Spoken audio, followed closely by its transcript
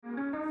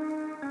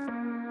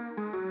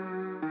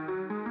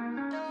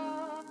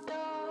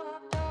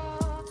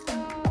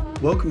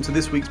Welcome to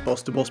this week's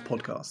Boss to Boss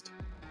podcast.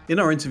 In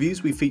our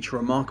interviews, we feature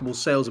remarkable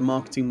sales and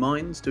marketing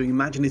minds doing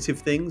imaginative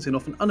things in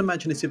often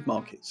unimaginative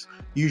markets,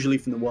 usually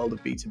from the world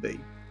of B2B.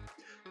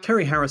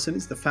 Kerry Harrison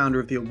is the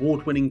founder of the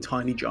award-winning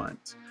Tiny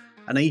Giant,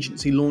 an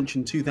agency launched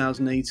in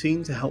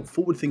 2018 to help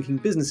forward-thinking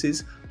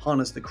businesses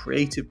harness the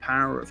creative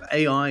power of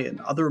AI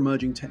and other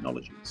emerging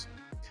technologies.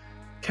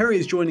 Kerry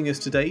is joining us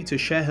today to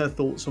share her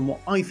thoughts on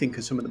what I think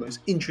are some of the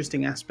most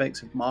interesting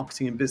aspects of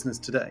marketing and business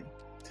today.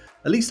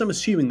 At least I'm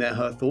assuming they're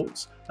her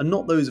thoughts, and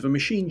not those of a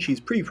machine she's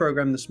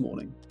pre-programmed this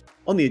morning.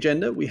 On the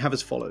agenda, we have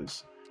as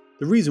follows.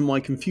 The reason why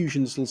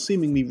confusion still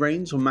seemingly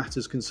reigns on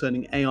matters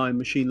concerning AI and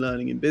machine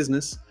learning in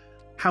business,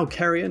 how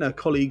Kerry and her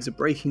colleagues are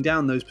breaking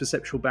down those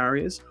perceptual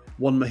barriers,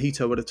 one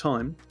mojito at a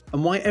time,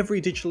 and why every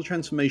digital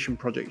transformation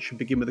project should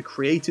begin with a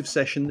creative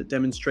session that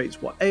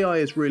demonstrates what AI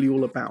is really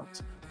all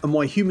about, and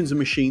why humans and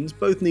machines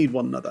both need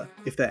one another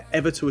if they're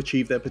ever to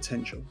achieve their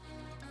potential.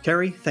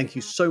 Kerry, thank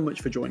you so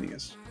much for joining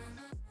us.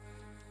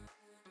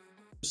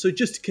 So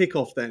just to kick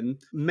off then,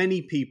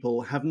 many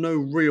people have no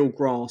real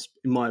grasp,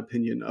 in my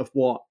opinion, of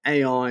what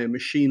AI and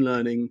machine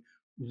learning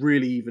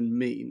really even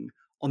mean.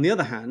 On the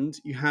other hand,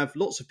 you have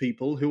lots of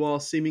people who are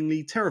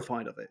seemingly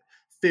terrified of it,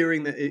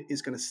 fearing that it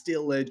is going to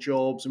steal their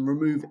jobs and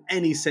remove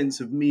any sense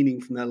of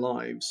meaning from their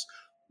lives.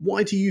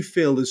 Why do you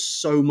feel there's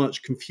so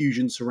much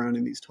confusion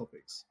surrounding these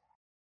topics?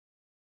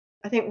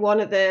 I think one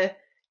of the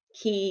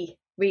key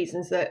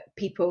reasons that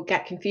people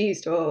get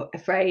confused or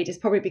afraid is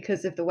probably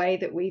because of the way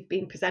that we've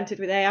been presented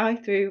with AI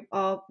through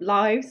our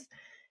lives.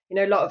 You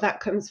know, a lot of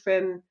that comes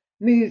from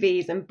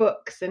movies and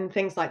books and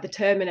things like The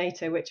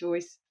Terminator, which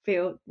always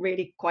feel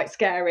really quite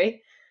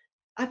scary.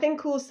 I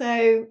think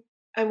also,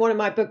 and one of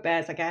my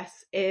bugbears, I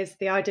guess, is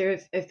the idea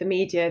of the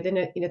media.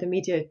 The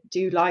media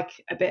do like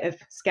a bit of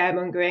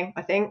scaremongering.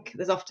 I think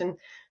there's often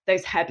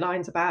those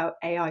headlines about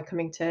AI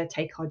coming to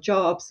take our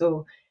jobs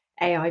or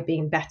AI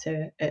being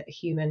better at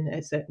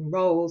certain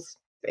roles.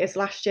 It's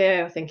last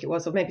year, I think it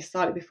was, or maybe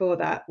slightly before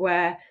that,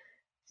 where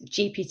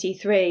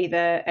GPT-3,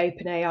 the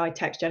OpenAI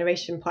text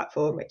generation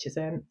platform, which is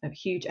a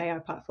huge AI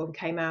platform,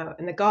 came out,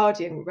 and The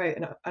Guardian wrote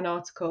an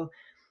article,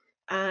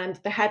 and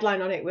the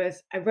headline on it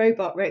was, "A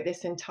robot wrote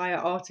this entire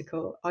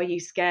article. Are you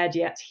scared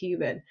yet,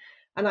 human?"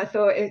 And I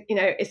thought,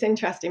 it's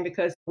interesting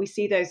because we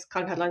see those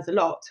kind of headlines a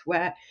lot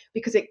where,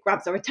 because it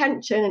grabs our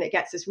attention and it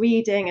gets us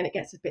reading and it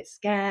gets us a bit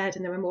scared,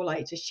 and then we're more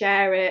likely to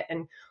share it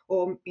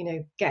or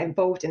get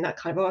involved in that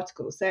kind of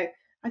article. So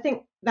I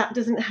think that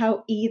doesn't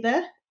help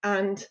either.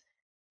 And,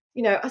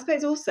 I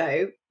suppose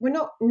also we're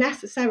not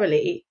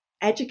necessarily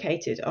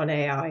educated on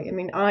AI. I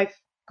mean, I've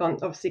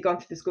obviously gone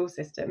through the school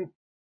system.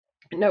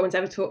 No one's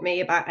ever taught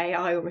me about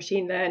AI or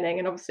machine learning.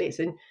 And obviously it's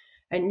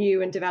a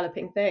new and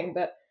developing thing,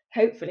 but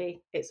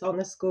hopefully it's on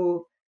the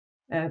school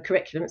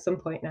curriculum at some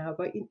point now.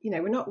 But,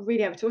 we're not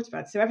really ever taught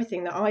about it. So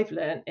everything that I've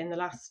learned in the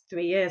last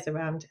 3 years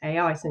around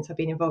AI since I've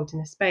been involved in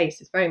this space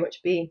has very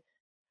much been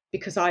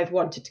because I've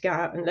wanted to go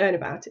out and learn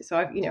about it. So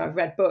I've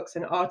read books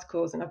and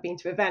articles, and I've been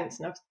to events,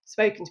 and I've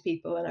spoken to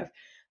people, and I've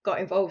got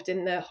involved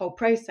in the whole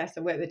process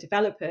and worked with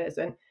developers.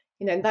 And,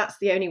 that's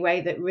the only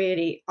way that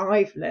really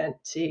I've learned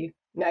to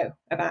know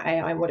about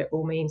AI and what it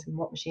all means and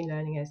what machine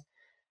learning is.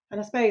 And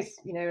I suppose,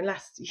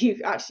 unless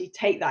you actually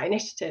take that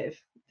initiative,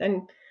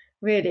 then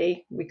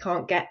really we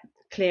can't get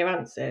clear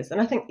answers. And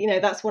I think,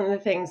 that's one of the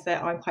things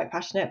that I'm quite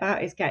passionate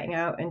about, is getting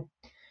out and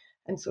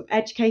sort of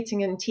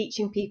educating and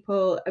teaching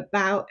people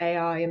about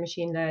AI and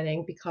machine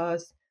learning,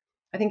 because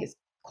I think it's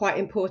quite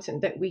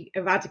important that we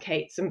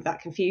eradicate some of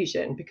that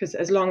confusion, because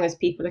as long as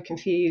people are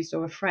confused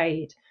or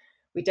afraid,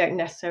 we don't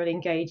necessarily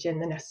engage in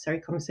the necessary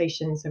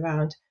conversations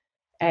around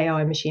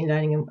AI and machine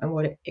learning and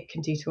what it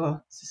can do to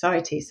our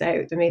society.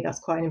 So for me, that's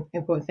quite an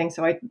important thing.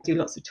 So I do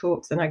lots of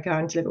talks and I go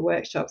and deliver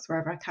workshops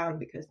wherever I can,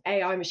 because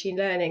AI machine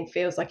learning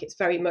feels like it's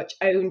very much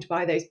owned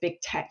by those big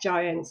tech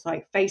giants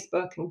like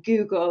Facebook and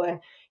Google. And,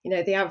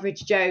 the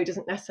average Joe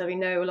doesn't necessarily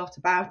know a lot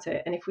about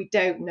it. And if we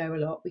don't know a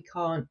lot, we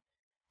can't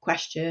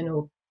question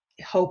or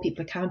hold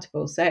people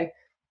accountable. So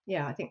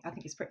yeah, I think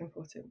it's pretty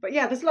important. But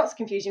yeah, there's lots of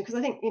confusion because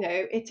I think,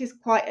 it is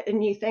quite a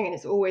new thing and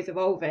it's always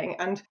evolving.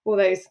 And all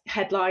those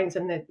headlines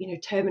and the,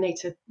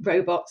 Terminator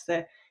robots,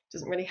 that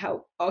doesn't really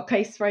help our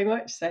case very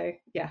much. So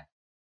yeah.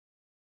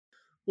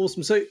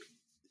 Awesome. So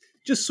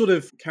just sort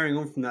of carrying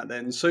on from that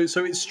then. So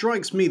it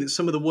strikes me that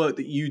some of the work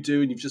that you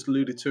do, and you've just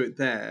alluded to it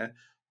there,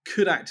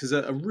 could act as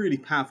a really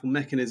powerful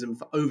mechanism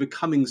for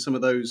overcoming some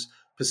of those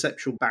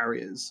perceptual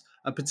barriers,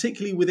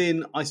 particularly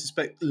within, I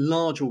suspect,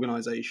 large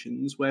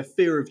organizations where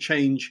fear of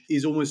change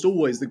is almost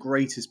always the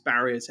greatest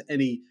barrier to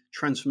any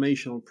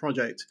transformational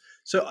project.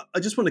 So I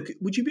just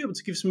would you be able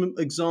to give some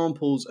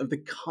examples of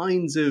the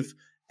kinds of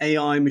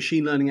AI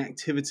machine learning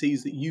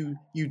activities that you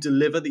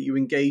deliver, that you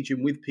engage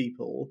in with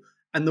people,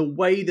 and the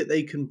way that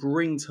they can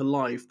bring to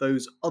life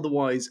those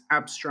otherwise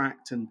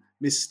abstract and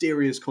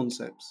mysterious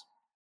concepts?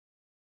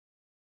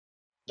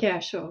 Yeah,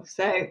 sure.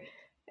 So,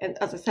 and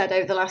as I said,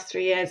 over the last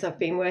 3 years, I've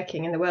been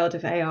working in the world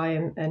of AI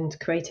and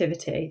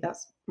creativity.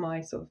 That's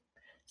my sort of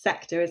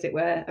sector, as it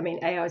were. I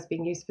mean, AI is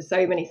being used for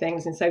so many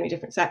things in so many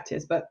different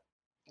sectors, but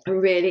I'm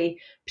really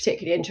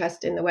particularly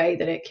interested in the way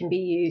that it can be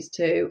used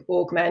to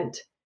augment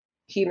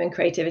human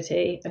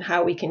creativity and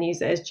how we can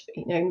use it as,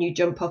 new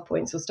jump off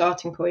points or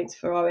starting points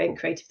for our own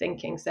creative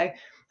thinking. So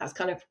that's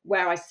kind of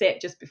where I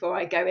sit just before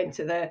I go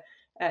into the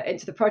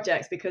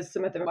projects, because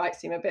some of them might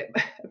seem a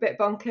bit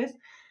bonkers.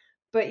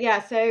 But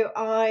yeah, so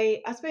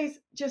I suppose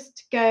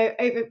just go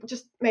over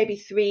just maybe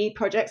 3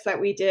 projects that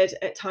we did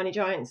at Tiny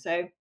Giant.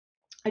 So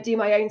I do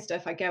my own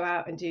stuff. I go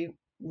out and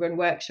run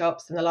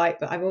workshops and the like,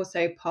 but I'm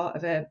also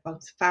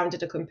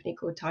founded a company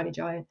called Tiny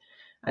Giant,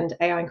 and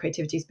AI and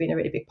creativity has been a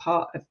really big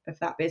part of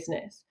that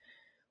business.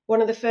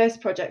 One of the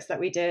first projects that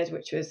we did,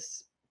 which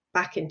was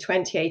back in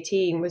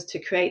 2018, was to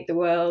create the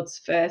world's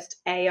first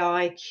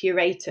AI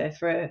curator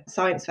for a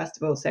science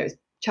festival. So it was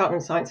Cheltenham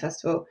Science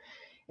Festival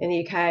in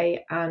the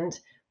UK, and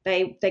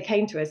they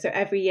came to us. So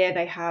every year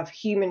they have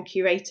human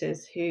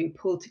curators who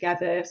pull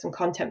together some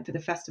content for the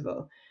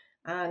festival,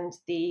 and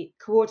the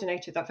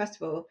coordinator of that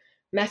festival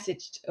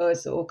messaged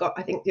us, or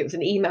I think it was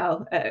an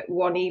email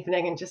one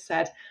evening, and just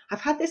said,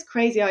 I've had this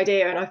crazy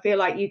idea and I feel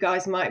like you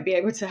guys might be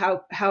able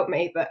to help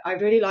me, but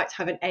I'd really like to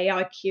have an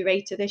AI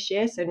curator this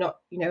year. So not,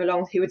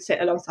 who would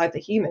sit alongside the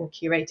human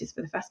curators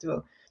for the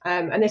festival.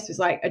 And this was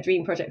like a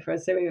dream project for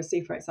us. So we were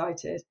super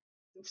excited.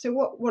 So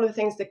one of the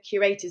things the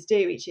curators do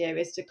each year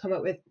is to come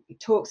up with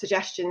talk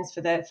suggestions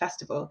for the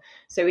festival.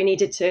 So we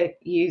needed to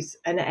use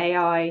an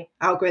AI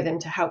algorithm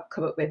to help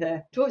come up with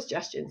talk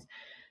suggestions.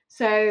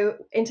 So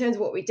in terms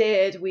of what we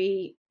did,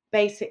 we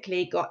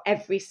basically got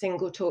every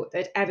single talk that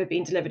had ever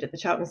been delivered at the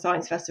Cheltenham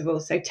Science Festival,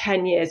 so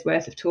 10 years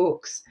worth of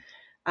talks.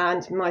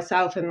 And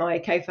myself and my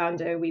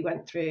co-founder, we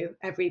went through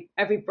every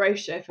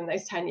brochure from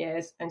those 10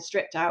 years and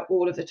stripped out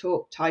all of the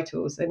talk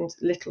titles and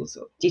little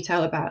sort of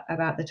detail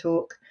about the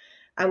talk.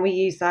 And we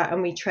used that,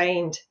 and we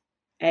trained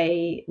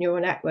a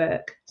neural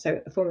network, so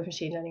a form of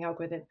machine learning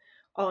algorithm,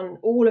 on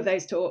all of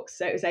those talks,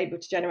 so it was able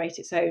to generate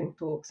its own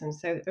talks. And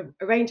so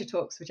a range of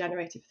talks were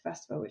generated for the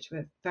festival, which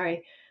were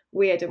very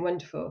weird and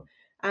wonderful.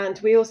 And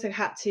we also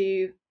had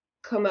to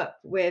come up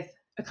with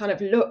a kind of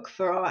look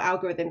for our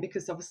algorithm,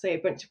 because obviously a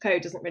bunch of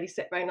code doesn't really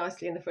sit very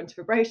nicely in the front of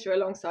a brochure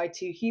alongside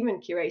 2 human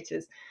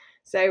curators.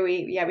 So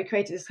we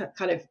created this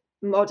kind of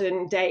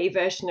modern day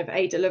version of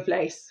Ada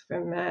Lovelace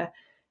from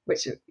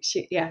which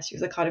she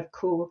was a kind of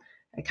cool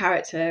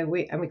character.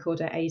 We called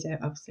her Ada,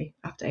 obviously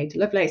after Ada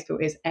Lovelace, but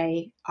it was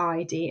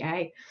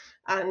AIDA.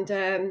 And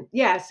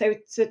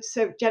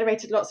so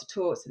generated lots of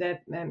talks. So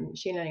the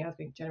machine learning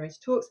algorithm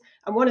generated talks,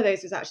 and one of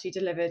those was actually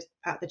delivered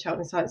at the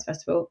Cheltenham Science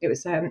Festival. It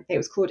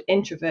was called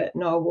Introvert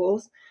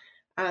Narwhals,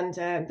 and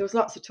there was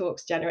lots of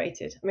talks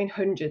generated. I mean,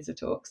 hundreds of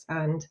talks,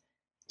 and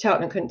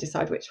Cheltenham couldn't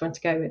decide which one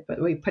to go with,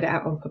 but we put it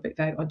out on public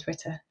vote on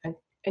Twitter, and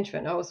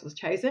Introvert Narwhals was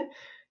chosen.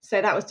 So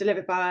that was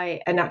delivered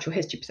by a natural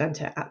history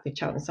presenter at the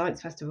Cheltenham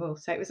Science Festival.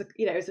 So it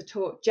was a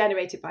talk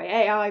generated by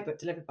AI but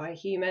delivered by a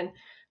human.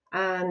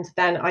 And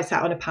then I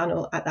sat on a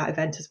panel at that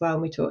event as well,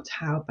 and we talked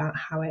about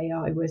how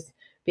AI was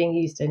being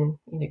used in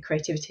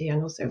creativity,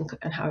 and also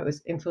and how it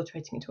was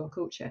infiltrating into our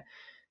culture.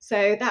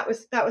 So that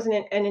was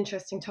an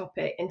interesting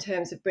topic in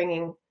terms of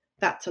bringing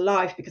that to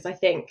life, because I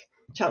think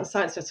Cheltenham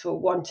Science Festival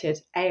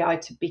wanted AI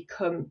to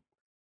become,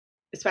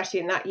 especially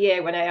in that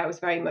year when AI was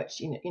very much,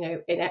 in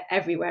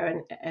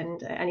everywhere,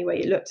 and anywhere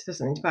you looked, there's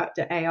something about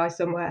the AI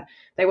somewhere.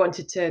 They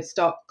wanted to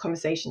start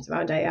conversations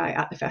around AI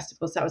at the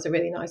festival. So that was a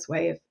really nice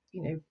way of,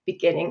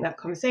 beginning that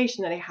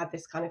conversation. And it had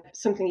this kind of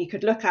something you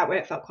could look at where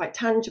it felt quite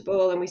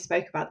tangible. And we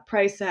spoke about the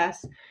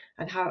process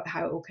and how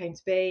it all came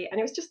to be. And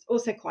it was just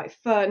also quite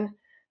fun.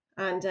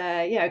 And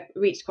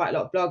reached quite a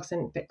lot of blogs,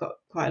 and it got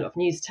quite a lot of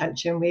news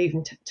attention. We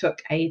even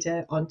took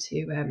Ada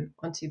onto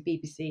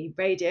BBC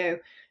Radio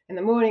in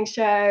the morning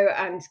show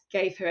and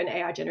gave her an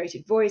AI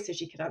generated voice so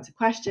she could answer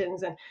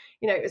questions. And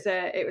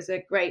it was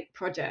a great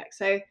project.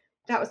 So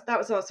that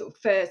was our sort of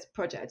first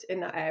project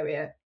in that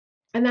area.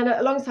 And then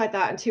alongside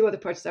that, and 2 other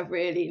projects I've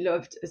really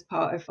loved as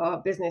part of our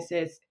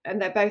businesses,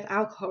 and they're both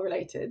alcohol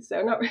related, so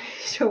I'm not really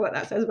sure what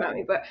that says about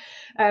me. But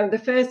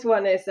the first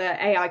one is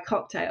AI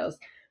cocktails,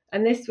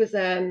 and this was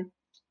a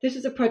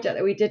project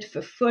that we did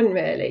for fun,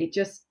 really,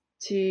 just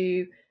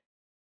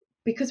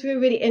because we were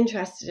really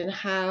interested in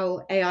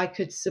how AI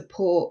could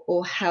support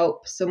or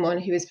help someone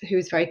who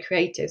is very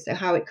creative, so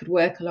how it could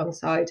work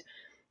alongside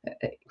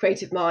a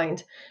creative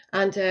mind.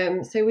 And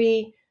so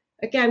we,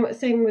 again,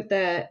 same with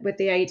the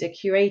Ada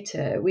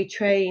curator, we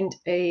trained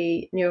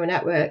a neural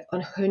network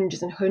on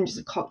hundreds and hundreds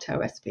of cocktail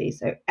recipes,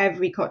 so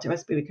every cocktail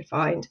recipe we could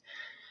find.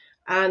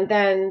 And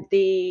then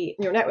the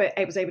neural network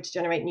was able to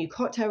generate new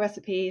cocktail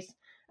recipes.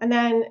 And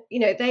then,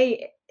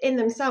 they in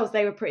themselves,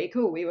 they were pretty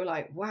cool. We were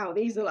like, wow,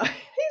 these are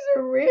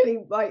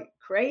really like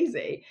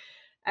crazy.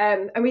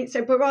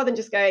 But rather than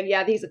just going,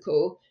 yeah, these are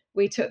cool,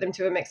 we took them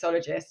to a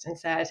mixologist and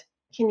said,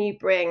 can you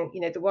bring,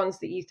 the ones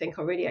that you think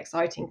are really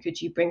exciting, could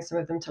you bring some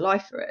of them to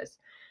life for us?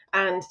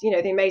 And,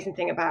 the amazing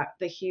thing about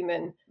the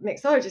human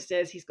mixologist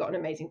is he's got an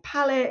amazing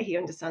palate. He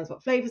understands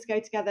what flavors go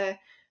together.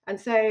 And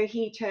so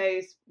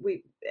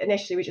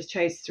we just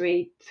chose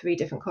three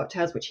different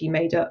cocktails, which he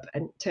made up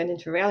and turned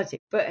into reality.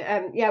 But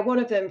one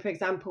of them, for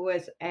example,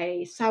 was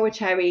a sour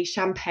cherry,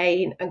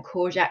 champagne and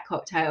courgette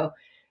cocktail.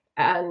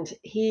 And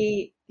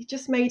he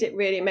just made it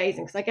really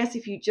amazing, because I guess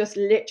if you just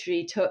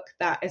literally took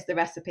that as the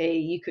recipe,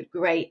 you could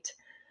grate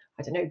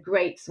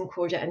some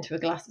courgette into a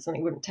glass or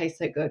something. It wouldn't taste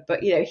so good.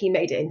 But, he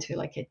made it into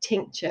like a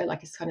tincture,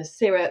 like a kind of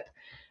syrup,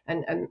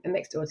 and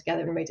mixed it all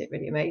together and made it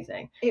really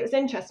amazing. It was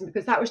interesting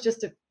because that was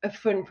just a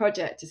fun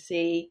project to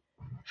see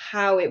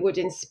how it would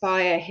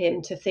inspire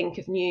him to think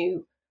of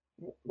new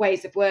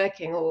ways of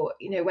working, or,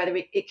 whether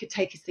it could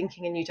take his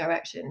thinking in new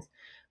directions.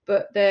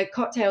 But the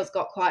cocktails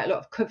got quite a lot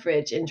of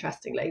coverage,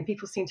 interestingly, and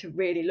people seem to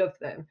really love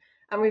them.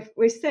 And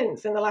we've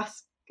since, in the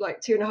last like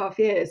 2.5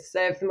 years,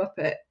 served them up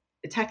at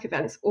tech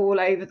events all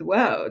over the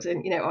world,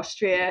 and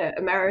Austria,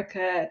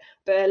 America,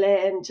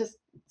 Berlin, just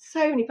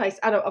so many places,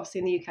 and obviously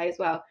in the UK as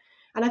well.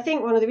 And I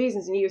think one of the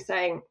reasons, and you were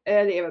saying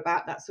earlier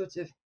about that sort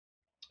of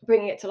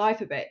bringing it to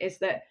life a bit, is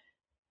that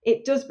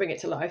it does bring it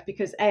to life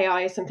because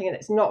AI is something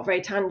that's not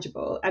very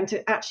tangible, and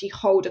to actually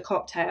hold a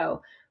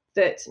cocktail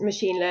that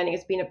machine learning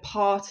has been a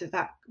part of,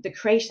 that the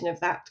creation of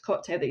that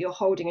cocktail that you're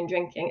holding and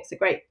drinking, it's a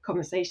great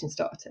conversation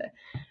starter.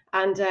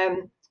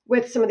 And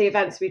with some of the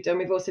events we've done,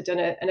 we've also done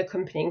an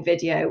accompanying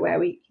video where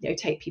we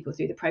take people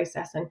through the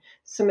process, and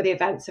some of the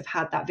events have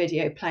had that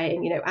video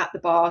playing at the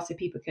bar, so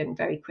people can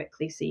very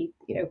quickly see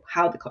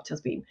how the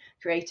cocktail's been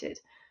created.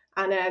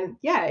 And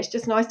it's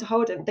just nice to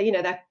hold them.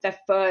 They're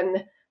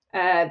fun,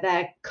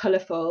 they're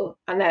colourful,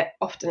 and they're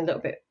often a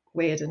little bit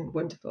weird and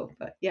wonderful.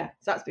 But so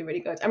that's been really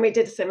good. And we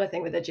did a similar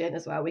thing with the gin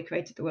as well. We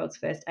created the world's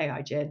first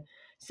AI gin,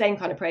 same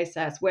kind of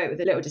process, worked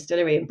with a little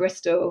distillery in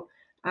Bristol,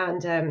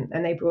 and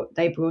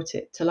they brought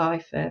it to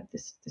life,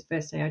 this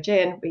first AI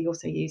gin. We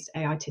also used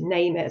AI to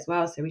name it as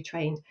well, so we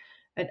trained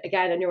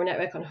again a neural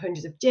network on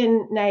hundreds of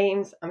gin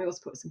names, and we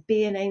also put some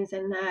beer names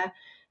in there.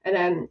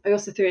 And I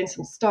also threw in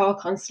some star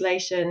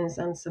constellations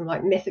and some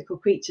like mythical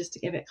creatures to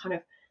give it kind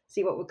of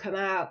see what would come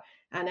out.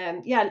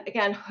 And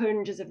again,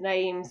 hundreds of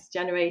names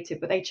generated,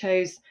 but they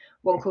chose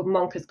one called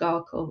Monka's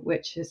Gargle,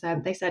 which is,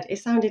 they said it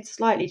sounded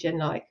slightly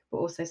gin-like, but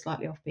also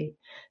slightly offbeat.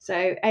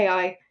 So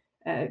AI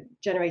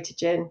generated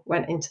gin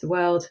went into the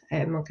world.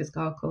 Monka's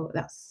Gargle,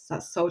 that's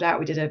sold out.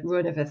 We did a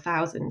run of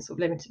 1,000, sort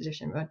of limited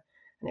edition run,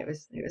 and it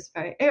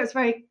was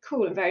very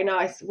cool and very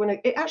nice.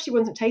 It actually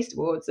won some taste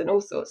awards and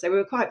all sorts, so we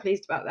were quite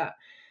pleased about that.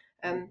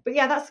 But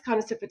that's the kind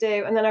of stuff I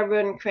do. And then I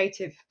run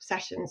creative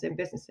sessions in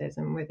businesses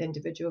and with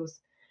individuals,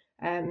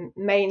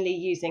 mainly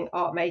using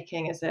art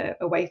making as a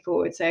way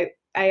forward. So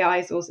AI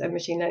is also,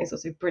 machine learning is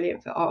also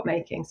brilliant for art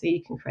making. So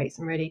you can create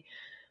some really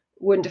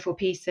wonderful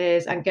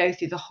pieces and go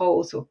through the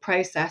whole sort of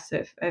process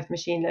of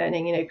machine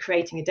learning,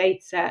 creating a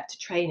data set to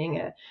training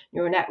a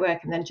neural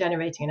network and then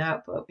generating an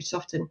output, which is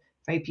often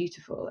very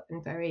beautiful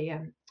and very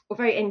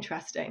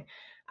interesting.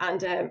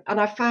 And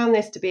I found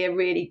this to be a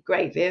really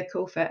great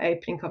vehicle for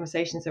opening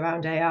conversations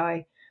around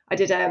AI. I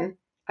did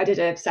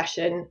a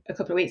session a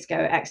couple of weeks ago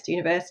at Exeter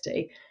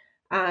University,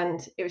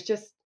 and it was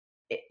just,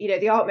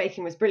 the art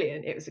making was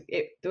brilliant.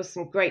 There was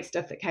some great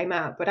stuff that came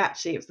out, but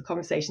actually it was the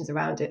conversations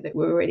around it that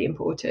were really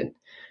important.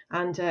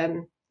 And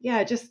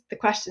just the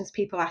questions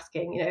people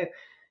asking,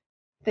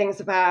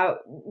 things about,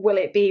 will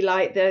it be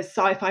like the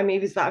sci-fi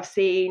movies that I've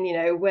seen?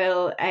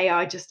 Will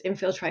AI just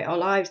infiltrate our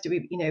lives? Do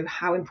we,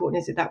 how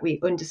important is it that we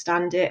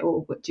understand it,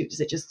 or does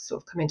it just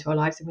sort of come into our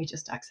lives and we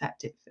just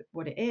accept it for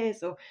what it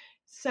is? Or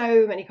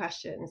so many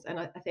questions. And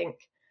I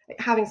think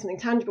having something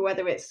tangible,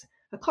 whether it's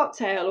a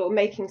cocktail or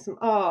making some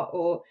art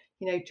or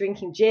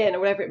drinking gin or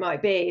whatever it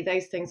might be,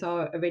 those things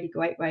are a really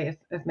great way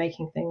of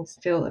making things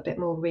feel a bit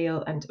more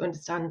real and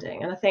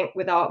understanding. And I think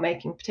with art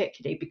making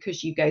particularly,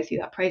 because you go through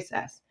that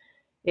process,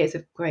 it's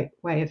a great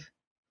way of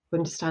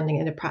understanding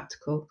it in a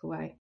practical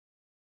way.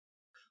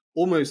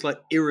 Almost like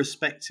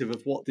irrespective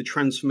of what the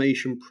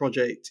transformation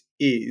project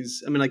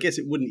is. I mean, I guess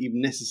it wouldn't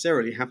even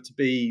necessarily have to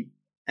be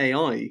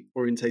AI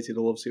orientated,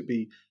 or obviously it'd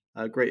be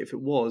great if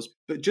it was,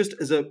 but just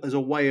as a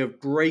way of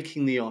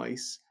breaking the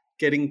ice,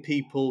 getting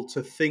people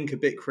to think a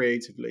bit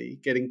creatively,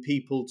 getting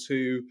people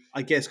to,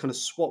 I guess, kind of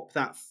swap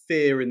that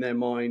fear in their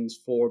minds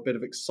for a bit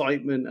of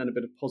excitement and a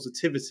bit of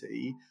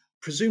positivity.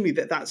 Presumably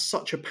that's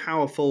such a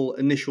powerful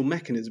initial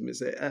mechanism,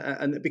 is it?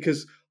 And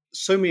because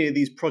so many of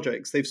these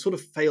projects, they've sort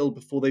of failed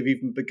before they've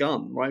even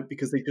begun, right?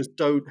 Because they just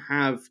don't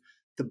have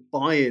the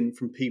buy-in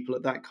from people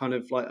at that kind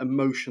of like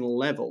emotional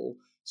level.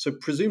 So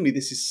presumably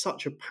this is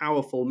such a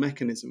powerful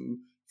mechanism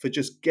for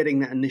just getting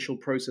that initial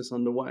process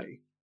underway.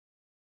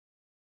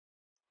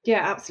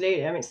 Yeah,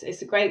 absolutely. I mean,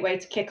 it's a great way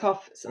to kick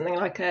off something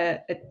like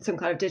some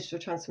kind of digital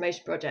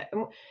transformation project.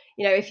 And,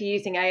 if you're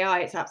using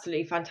AI, it's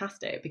absolutely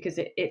fantastic because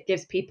it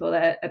gives people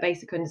a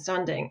basic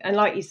understanding. And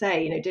like you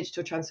say,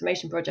 digital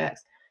transformation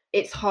projects,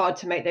 it's hard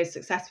to make those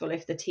successful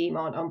if the team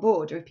aren't on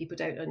board or if people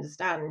don't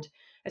understand,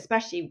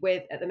 especially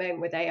at the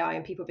moment with AI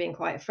and people being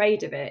quite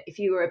afraid of it. If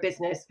you were a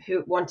business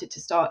who wanted to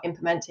start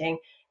implementing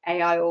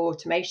AI or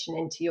automation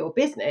into your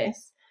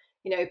business,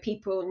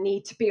 people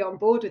need to be on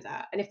board with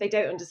that. And if they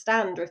don't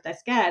understand, or if they're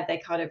scared, they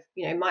kind of,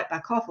 might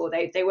back off, or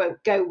they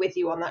won't go with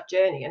you on that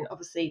journey. And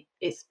obviously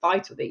it's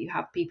vital that you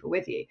have people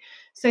with you.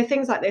 So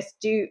things like this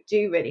do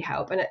really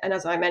help. And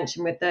as I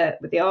mentioned with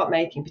the art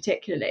making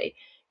particularly,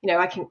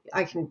 I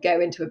can go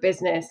into a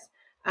business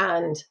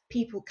and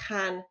people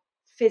can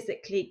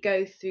physically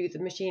go through the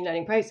machine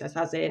learning process,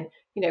 as in,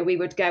 we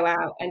would go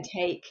out and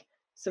take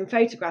some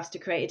photographs to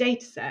create a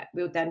data set.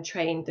 We would then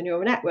train the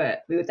neural network.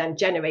 We would then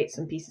generate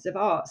some pieces of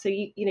art. So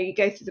you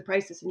go through the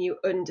process and you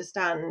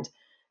understand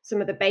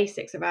some of the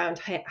basics around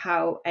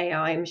how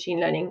AI and machine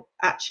learning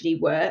actually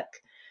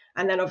work.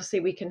 And then obviously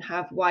we can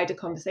have wider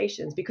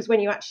conversations, because when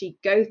you actually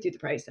go through the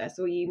process,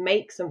 or you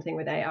make something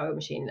with AI or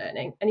machine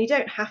learning, and you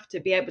don't have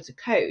to be able to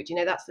code,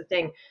 that's the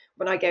thing.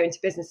 When I go into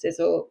businesses,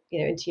 or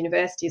into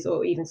universities,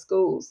 or even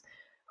schools,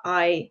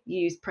 I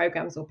use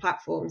programs or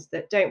platforms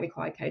that don't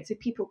require code, so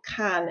people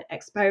can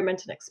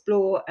experiment and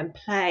explore and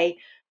play.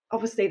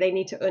 Obviously, they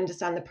need to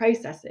understand the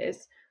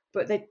processes,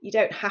 but you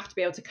don't have to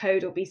be able to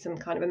code or be some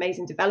kind of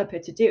amazing developer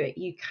to do it.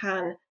 You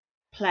can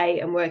play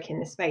and work in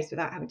this space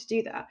without having to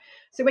do that.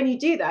 So when you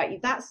do that,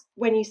 that's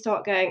when you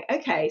start going,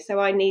 okay, so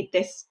I need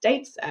this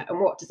data set, and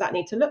what does that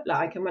need to look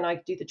like? And when I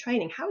do the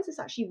training, how is this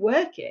actually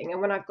working?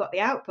 And when I've got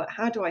the output,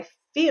 how do I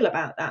feel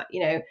about that?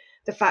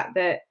 The fact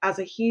that as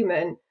a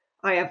human,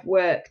 I have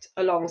worked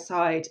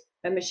alongside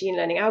a machine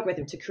learning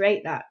algorithm to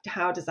create that.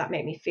 How does that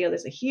make me feel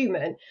as a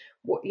human?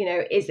 What,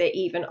 is it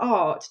even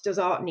art? Does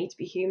art need to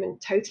be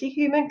totally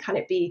human? Can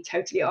it be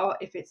totally art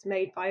if it's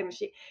made by a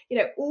machine?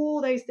 All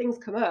those things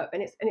come up,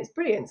 and it's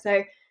brilliant.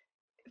 So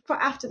for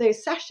after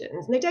those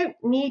sessions, and they don't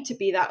need to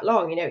be that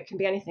long, it can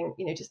be anything,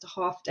 just a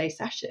half day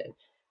session,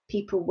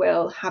 people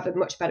will have a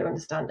much better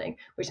understanding,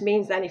 which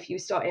means then if you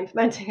start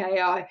implementing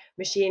AI,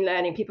 machine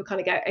learning, people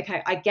kind of go,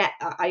 okay, I get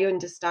that, I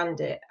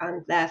understand it,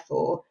 and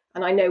therefore,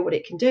 and I know what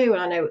it can do,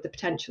 and I know what the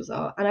potentials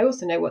are, and I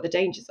also know what the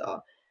dangers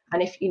are.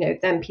 And if,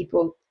 then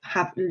people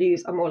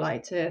are more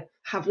likely to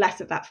have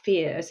less of that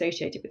fear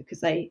associated with it,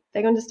 because they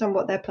understand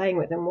what they're playing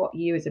with and what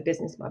you as a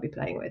business might be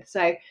playing with.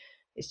 So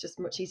it's just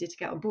much easier to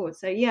get on board.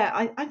 So yeah,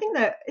 I think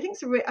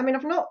it's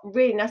I've not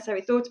really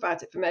necessarily thought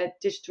about it from a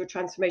digital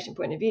transformation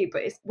point of view,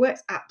 but it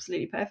works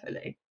absolutely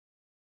perfectly.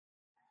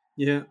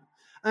 Yeah.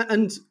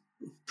 And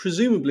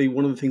presumably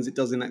one of the things it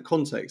does in that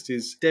context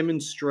is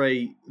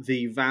demonstrate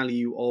the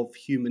value of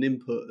human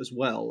input as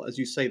well. As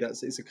you say,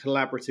 it's a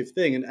collaborative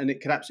thing, and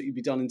it could absolutely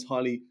be done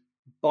entirely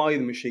by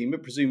the machine,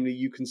 but presumably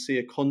you can see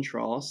a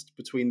contrast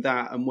between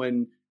that and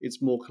when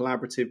it's more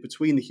collaborative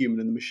between the human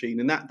and the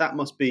machine. And that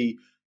must be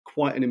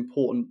quite an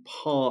important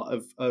part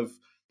of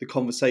the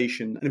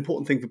conversation, an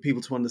important thing for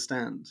people to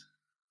understand.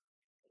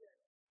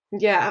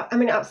 Yeah,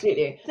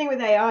 absolutely. The thing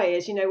with AI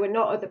is, we're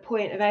not at the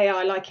point of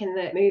AI like in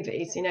the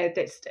movies,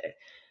 that's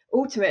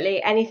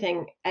ultimately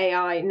anything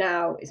AI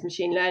now is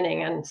machine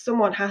learning, and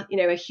someone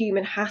a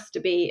human has to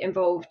be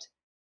involved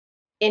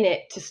in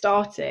it to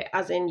start it,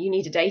 as in you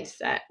need a data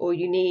set, or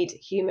you need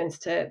humans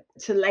to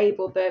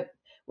label the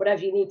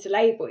whatever you need to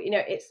label.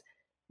 It's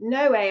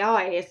no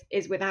AI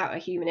is without a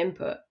human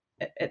input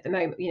at the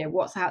moment,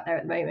 what's out there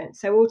at the moment.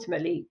 So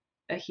ultimately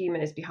a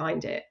human is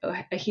behind it, or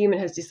a human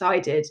has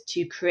decided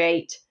to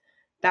create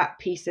that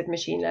piece of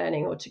machine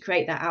learning, or to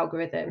create that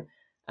algorithm.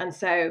 And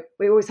so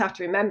we always have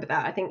to remember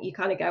that. I think you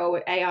kind of go,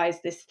 oh, AI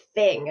is this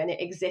thing and it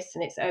exists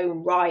in its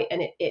own right,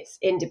 and it's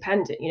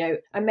independent,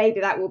 and maybe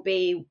that will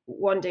be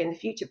one day in the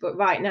future. But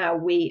right now,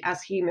 we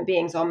as human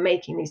beings are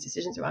making these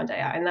decisions around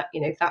AI, and that,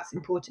 that's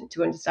important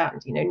to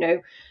understand.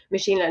 No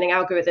machine learning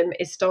algorithm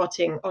is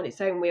starting on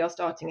its own. We are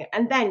starting it.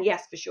 And then,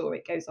 yes, for sure,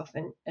 it goes off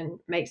and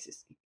makes it,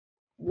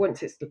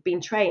 once it's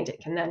been trained,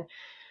 it can then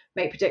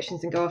make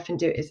predictions and go off and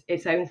do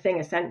its own thing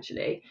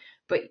essentially.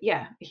 But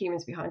yeah,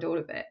 humans behind all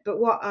of it. But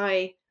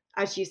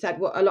as you said,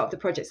 what a lot of the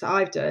projects that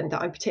I've done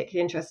that I'm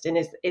particularly interested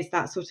in is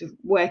that sort of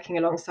working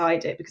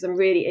alongside it, because I'm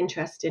really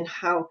interested in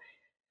how,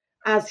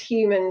 as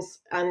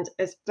humans and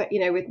as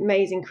with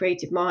amazing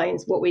creative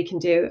minds, what we can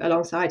do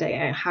alongside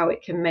AI, how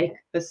it can make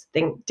us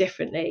think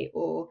differently,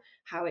 or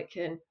how it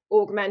can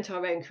augment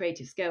our own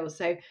creative skills.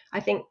 So I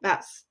think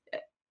that's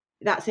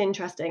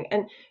interesting.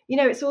 And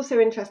it's also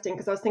interesting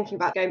because I was thinking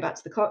about going back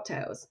to the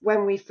cocktails.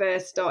 When we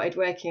first started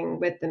working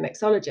with the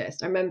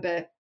mixologist, I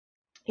remember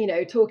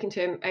talking to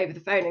him over the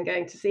phone and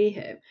going to see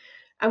him.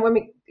 And when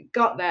we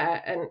got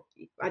there and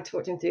I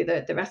talked him through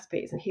the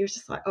recipes, and he was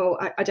just like, oh,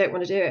 I don't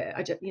want to do it.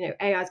 I just,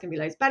 AI is going to be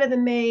loads better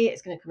than me.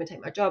 It's going to come and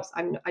take my jobs.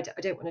 I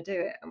don't want to do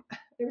it. And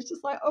it was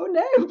just like, oh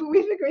no, but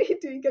we've agreed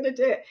to, you're going to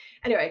do it.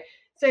 Anyway,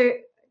 so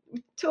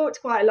we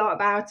talked quite a lot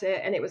about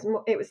it, and it was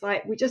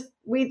like,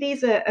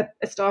 these are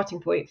a starting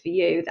point for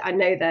you, that I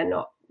know they're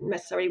not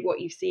necessarily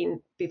what you've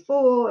seen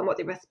before and what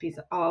the recipes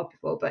are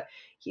before, but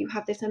you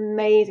have this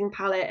amazing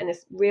palette and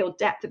this real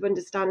depth of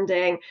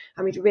understanding,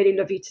 and we'd really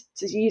love you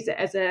to use it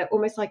as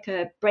almost like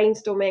a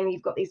brainstorming.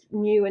 You've got these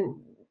new and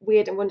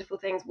weird and wonderful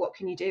things, what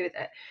can you do with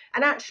it?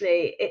 And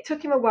actually it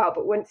took him a while,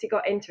 but once he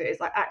got into it,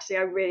 it's like, actually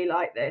I really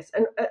like this.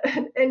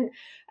 And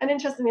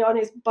interestingly, on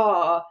his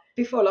bar,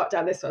 before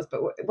lockdown this was,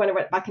 but when I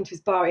went back into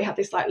his bar, he had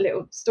this like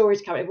little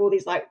storage cabinet with all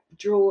these like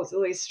drawers,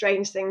 all these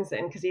strange things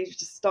in, because he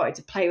just started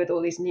to play with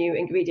all these new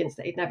ingredients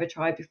that he'd never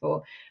tried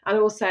before. And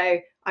also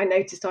I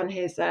noticed on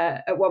his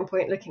at one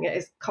point, looking at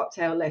his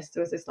cocktail list,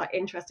 there was this like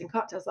interesting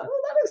cocktail. I was like,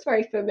 oh, that looks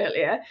very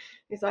familiar.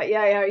 He's like,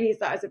 yeah, I use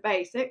that as a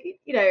base. So,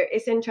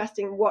 it's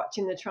interesting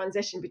watching the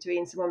transition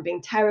between someone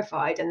being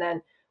terrified and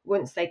then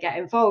once they get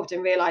involved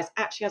and realize,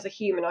 actually, as a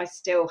human, I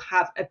still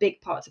have a big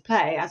part to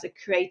play. As a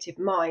creative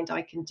mind,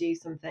 I can do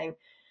something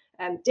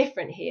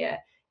different here.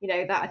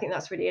 That I think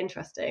that's really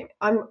interesting.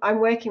 I'm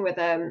working with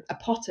a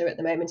potter at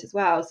the moment as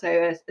well, so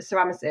a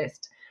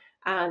ceramicist,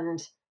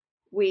 and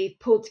we've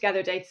pulled together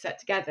a data set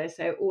together.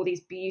 So all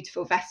these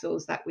beautiful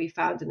vessels that we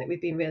found and that we've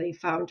been really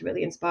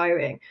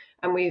inspiring,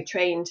 and we've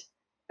trained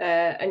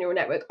a neural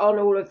network on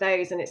all of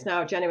those, and it's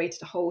now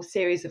generated a whole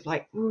series of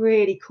like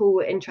really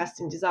cool,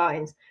 interesting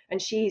designs. And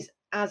she's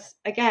as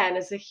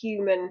a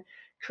human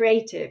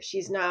creative,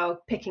 she's now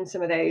picking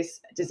some of those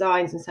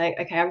designs and saying,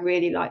 okay, I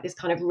really like this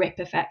kind of rip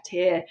effect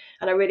here,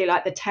 and I really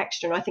like the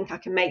texture, and I think I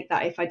can make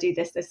that if I do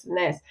this, this, and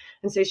this.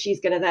 And so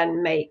she's going to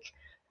then make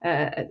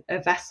a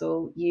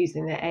vessel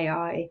using the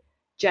AI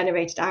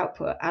generated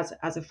output as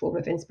a form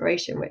of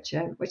inspiration, which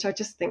I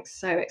just think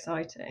so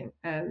exciting.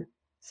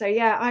 So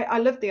yeah, I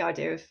love the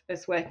idea of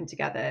us working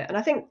together, and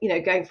I think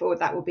going forward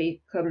that will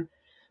become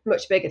a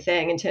much bigger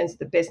thing in terms of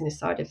the business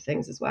side of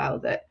things as well.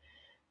 That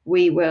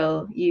we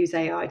will use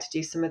AI to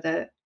do some of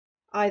the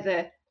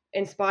either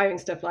inspiring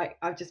stuff like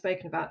I've just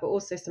spoken about, but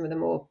also some of the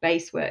more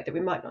base work that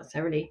we might not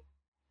necessarily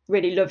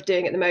really love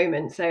doing at the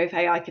moment. So if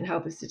AI can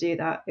help us to do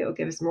that, it will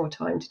give us more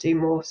time to do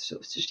more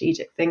sort of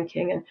strategic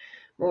thinking and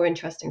more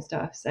interesting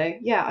stuff. So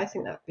yeah, I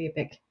think that would be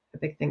a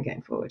big thing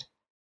going forward.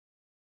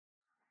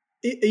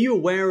 Are you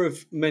aware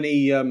of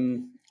many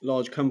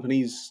large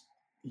companies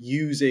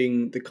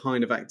using the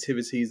kind of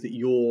activities that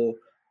you're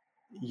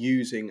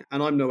using?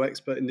 And I'm no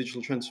expert in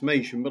digital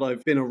transformation, but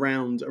I've been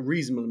around a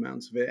reasonable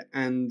amount of it.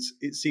 And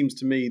it seems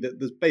to me that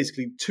there's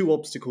basically two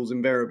obstacles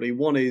invariably.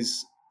 One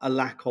is a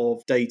lack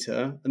of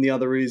data, and the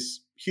other is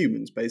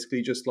humans,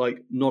 basically just like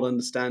not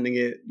understanding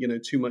it,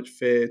 too much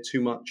fear, too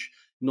much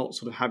not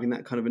sort of having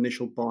that kind of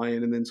initial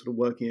buy-in and then sort of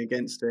working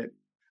against it.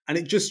 And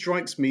it just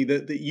strikes me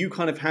that you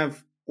kind of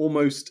have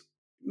almost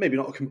maybe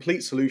not a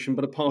complete solution,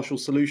 but a partial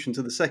solution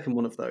to the second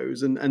one of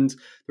those. And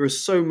there are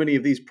so many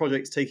of these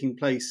projects taking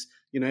place,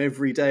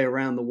 every day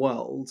around the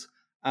world.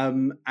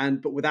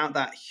 But without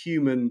that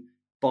human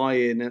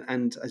buy-in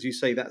and as you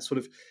say, that sort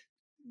of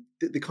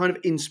the kind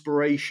of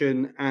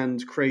inspiration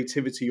and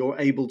creativity you're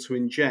able to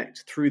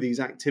inject through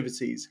these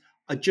activities,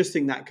 I just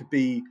think that could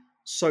be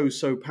so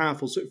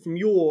powerful. So from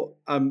your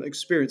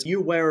experience, are you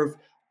aware of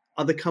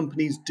other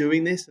companies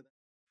doing this?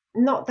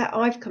 Not that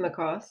I've come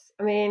across.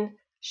 I mean,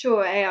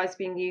 sure, AI is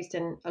being used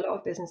in a lot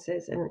of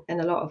businesses in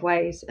a lot of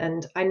ways.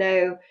 And I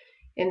know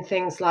in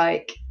things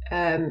like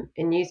in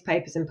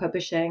newspapers and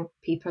publishing,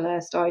 people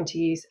are starting to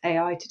use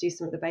AI to do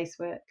some of the base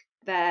work.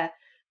 There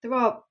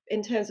are,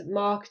 in terms of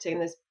marketing,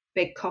 there's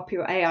big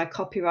AI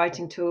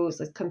copywriting tools.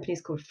 There's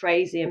companies called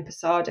Phrasey and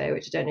Passado,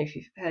 which I don't know if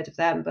you've heard of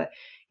them, but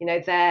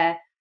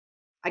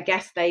I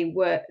guess they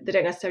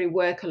don't necessarily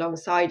work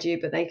alongside you,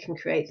 but they can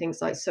create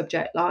things like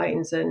subject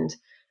lines and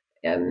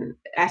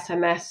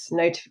SMS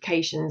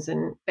notifications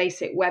and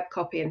basic web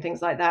copy and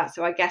things like that.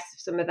 So I guess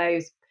some of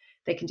those,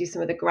 they can do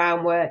some of the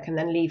groundwork and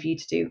then leave you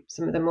to do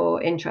some of the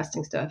more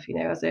interesting stuff.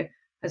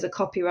 As a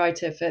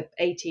copywriter for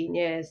 18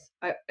 years,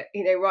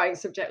 writing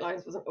subject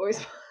lines wasn't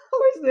always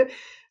always the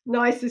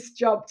nicest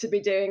job to be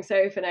doing. So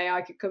if an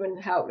AI could come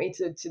and help me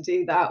to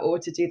do that, or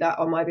to do that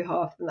on my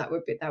behalf, then that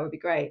would be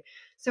great.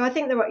 So I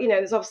think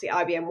there's obviously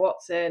IBM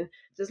Watson.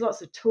 There's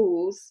lots of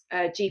tools.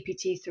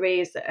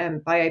 GPT-3 is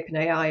by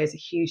OpenAI is a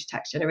huge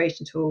text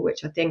generation tool,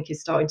 which I think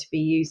is starting to be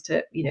used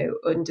to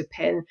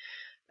underpin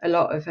a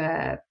lot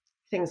of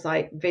things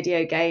like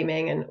video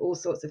gaming and all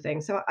sorts of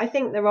things. So I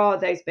think there are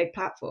those big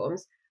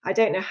platforms. I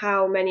don't know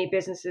how many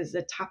businesses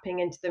are tapping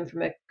into them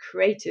from a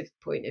creative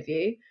point of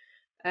view.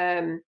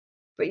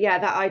 But yeah,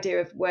 that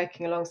idea of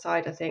working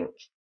alongside, I think,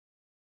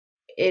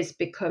 is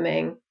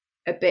becoming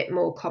a bit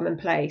more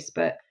commonplace.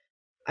 But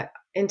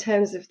in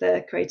terms of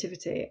the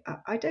creativity,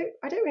 I don't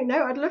really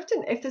know. I'd love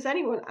to, if there's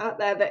anyone out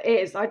there that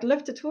is, I'd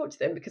love to talk to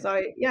them, because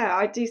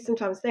I do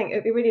sometimes think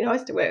it'd be really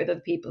nice to work with other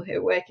people who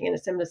are working in a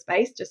similar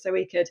space, just so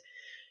we could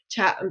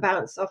chat and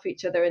bounce off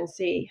each other and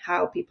see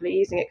how people are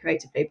using it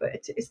creatively. But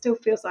it still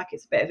feels like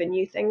it's a bit of a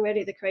new thing,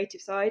 really, the creative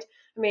side.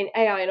 I mean,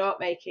 AI in art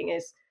making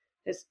is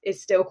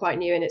still quite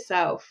new in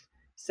itself.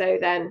 So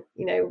then,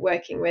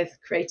 working with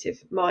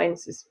creative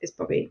minds is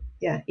probably,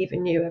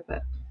 even newer.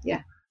 But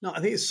yeah. No, I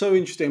think it's so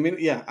interesting. I mean,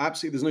 yeah,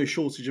 absolutely. There's no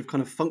shortage of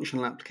kind of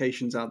functional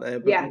applications out there,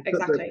 but yeah,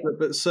 exactly.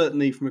 But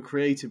certainly from a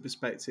creative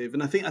perspective,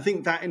 and I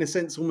think that in a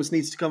sense almost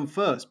needs to come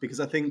first, because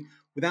I think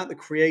without the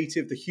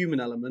creative, the human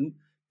element,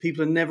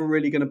 people are never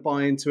really going to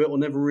buy into it or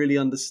never really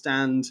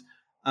understand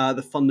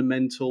the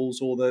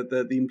fundamentals or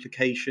the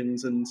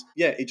implications. And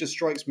yeah, it just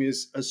strikes me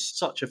as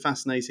such a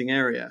fascinating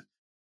area.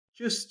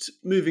 Just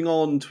moving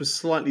on to a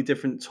slightly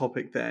different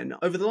topic then.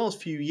 Over the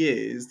last few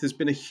years, there's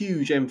been a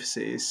huge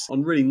emphasis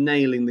on really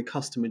nailing the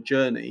customer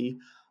journey.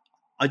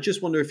 I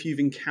just wonder if you've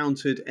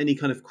encountered any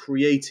kind of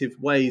creative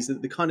ways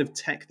that the kind of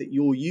tech that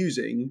you're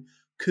using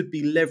could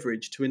be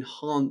leveraged to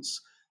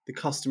enhance the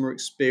customer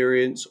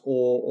experience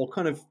or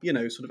kind of,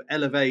 sort of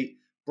elevate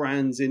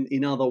brands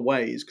in other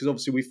ways. Because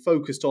obviously we've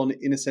focused on,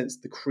 in a sense,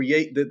 the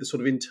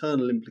sort of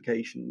internal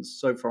implications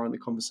so far in the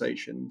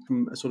conversation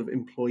from a sort of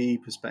employee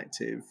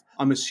perspective.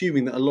 I'm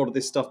assuming that a lot of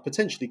this stuff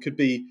potentially could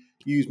be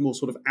used more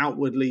sort of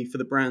outwardly for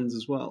the brands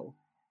as well.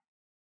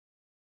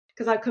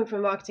 Because I come from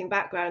a marketing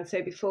background,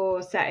 so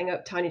before setting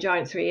up Tiny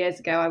Giant 3 years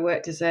ago, I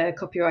worked as a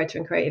copywriter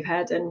and creative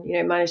head, and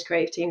managed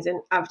creative teams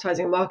in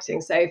advertising and marketing.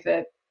 So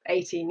for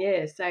 18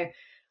 years. So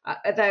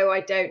although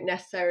I don't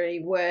necessarily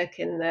work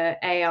in the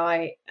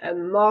AI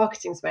and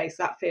marketing space,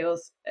 that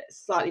feels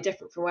slightly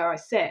different from where I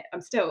sit.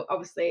 I'm still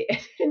obviously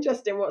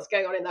interested in what's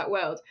going on in that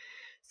world.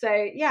 So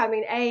yeah, I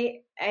mean,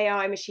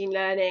 AI machine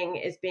learning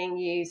is being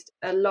used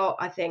a lot,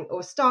 I think,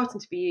 or starting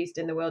to be used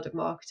in the world of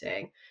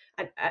marketing.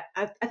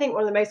 I think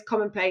one of the most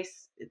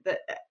commonplace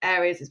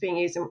areas is being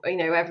used,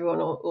 and everyone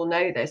will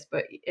know this,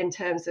 but in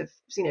terms of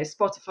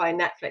Spotify,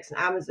 Netflix, and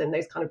Amazon,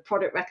 those kind of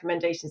product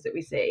recommendations that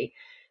we see,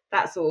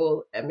 that's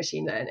all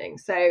machine learning.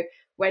 So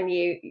when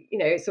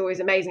it's always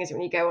amazing, isn't it,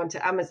 when you go onto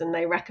Amazon,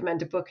 they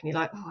recommend a book, and you're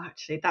like, oh,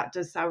 actually, that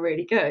does sound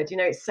really good.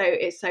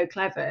 It's so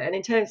clever. And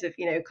in terms of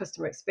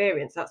customer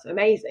experience, that's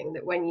amazing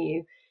that when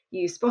you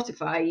use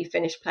Spotify, you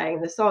finish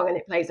playing the song, and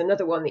it plays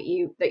another one that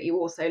you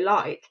also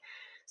like.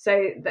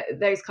 So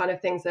those kind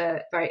of things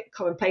are very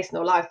commonplace in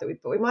our life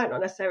but we might not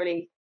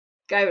necessarily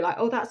go like,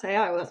 oh, that's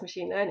AI or that's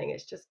machine learning.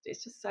 It's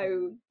just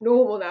so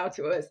normal now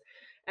to us.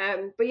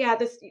 But yeah,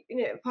 there's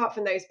apart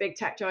from those big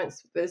tech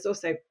giants, there's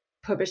also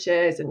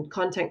publishers and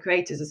content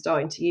creators are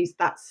starting to use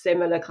that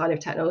similar kind of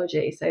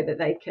technology so that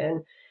they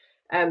can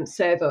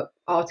serve up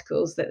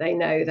articles that they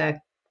know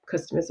their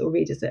customers or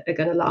readers are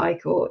going to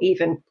like, or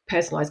even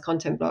personalized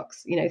content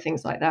blocks,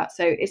 things like that.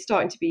 So it's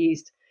starting to be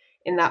used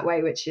in that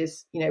way, which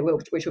is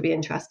which will be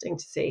interesting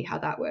to see how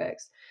that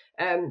works.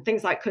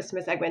 Things like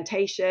customer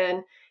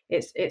segmentation,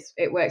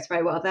 it works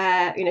very well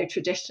there.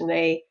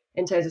 Traditionally,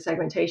 in terms of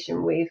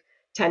segmentation, we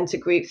tend to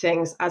group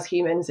things as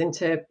humans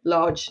into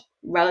large,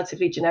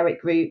 relatively generic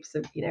groups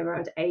of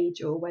around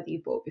age or whether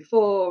you bought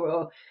before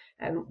or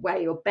where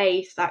you're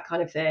based, that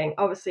kind of thing.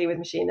 Obviously, with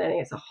machine learning,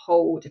 it's a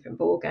whole different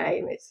ball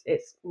game.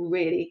 It's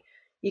really,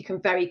 you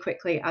can very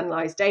quickly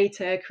analyze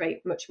data,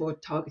 create much more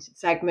targeted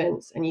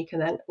segments, and you can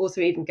then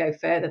also even go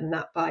further than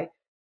that by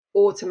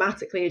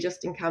automatically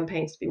adjusting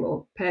campaigns to be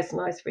more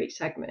personalized for each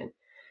segment.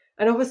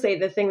 And obviously,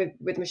 the thing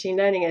with machine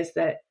learning is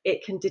that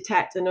it can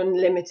detect an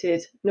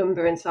unlimited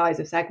number and size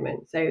of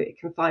segments. So it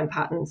can find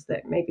patterns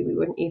that maybe we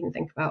wouldn't even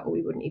think about or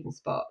we wouldn't even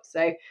spot.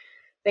 So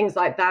things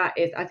like that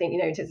is, I think,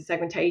 in terms of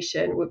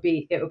segmentation, it would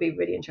be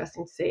really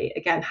interesting to see,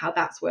 again, how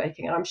that's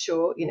working. And I'm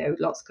sure,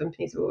 lots of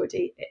companies are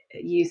already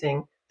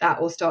using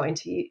that or starting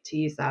to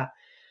use that.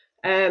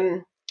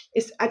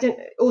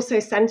 Also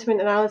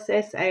sentiment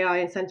analysis, AI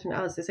and sentiment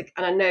analysis.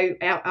 And I know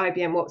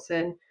IBM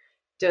Watson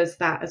does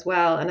that as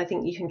well. And I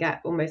think you can get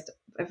almost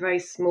a very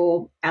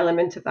small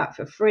element of that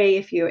for free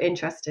if you're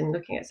interested in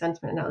looking at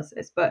sentiment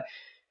analysis. But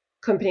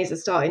companies are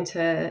starting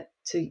to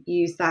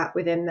use that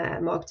within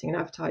their marketing and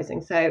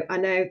advertising. So I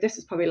know this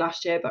was probably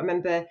last year, but I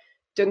remember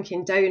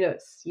Dunkin'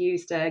 Donuts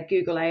used a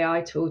Google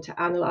AI tool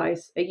to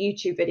analyze a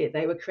YouTube video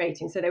they were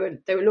creating. So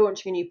they were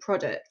launching a new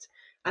product,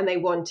 and they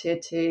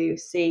wanted to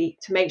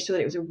make sure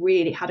that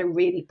it had a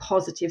really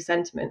positive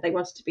sentiment. They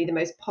wanted to be the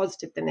most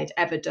positive thing they'd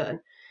ever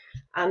done.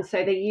 And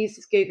so they used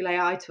this Google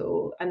AI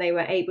tool, and they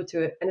were able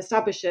to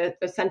establish a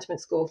sentiment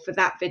score for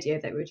that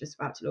video that we were just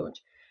about to launch.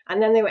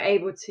 And then they were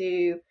able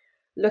to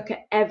look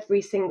at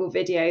every single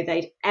video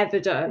they'd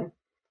ever done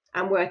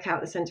and work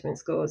out the sentiment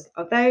scores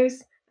of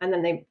those. And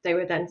then they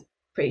were then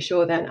pretty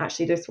sure then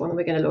actually this one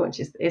we're going to launch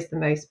is the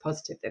most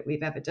positive that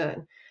we've ever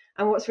done.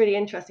 And what's really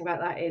interesting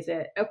about that is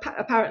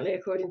apparently,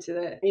 according to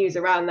the news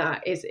around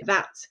that, is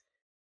that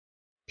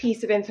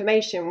piece of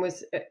information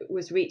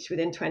was reached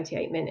within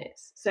 28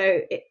 minutes.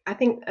 So I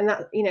think, and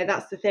that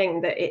that's the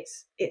thing, that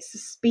it's the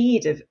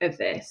speed of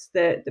this,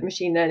 the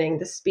machine learning,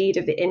 the speed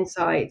of the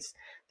insights,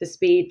 the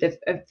speed of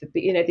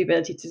the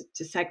ability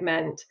to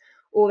segment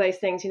all those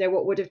things.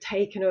 What would have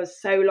taken us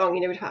so long,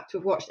 we'd have to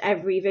have watched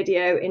every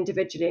video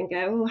individually and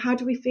go, oh, how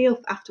do we feel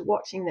after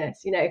watching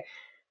this?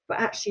 But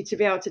actually to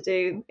be able to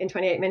do in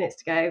 28 minutes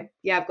to go,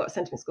 yeah, I've got a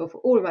sentiment score for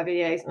all of my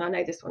videos, and I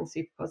know this one's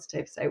super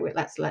positive, so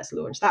let's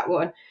launch that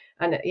one.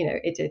 And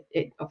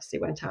it obviously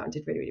went out and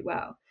did really, really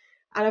well.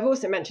 And I've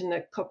also mentioned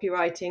the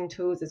copywriting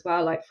tools as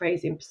well, like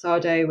Phrasey and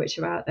Passado, which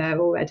are out there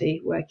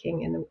already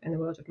working in the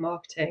world of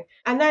marketing.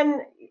 And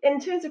then in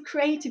terms of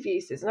creative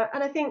uses, and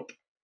I think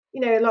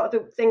a lot of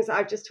the things that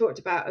I've just talked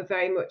about are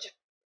very much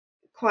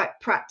quite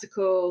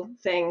practical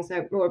things.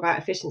 They're more about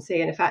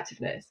efficiency and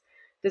effectiveness.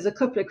 There's a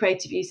couple of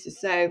creative uses.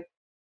 So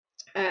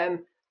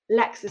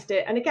Lexus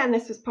did, and again,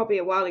 this was probably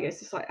a while ago,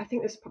 so I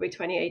think this was probably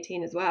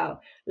 2018 as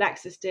well.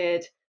 Lexus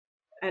did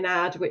an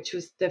ad which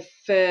was the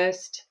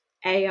first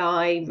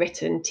AI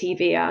written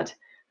TV ad.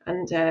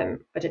 And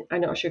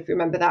I'm not sure if you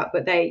remember that,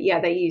 but they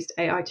used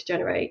AI to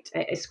generate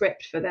a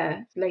script for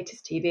their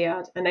latest TV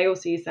ad. And they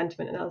also used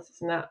sentiment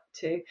analysis in that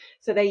too.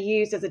 So they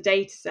used as a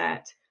data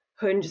set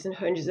hundreds and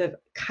hundreds of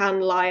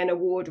Cannes Lion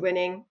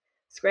award-winning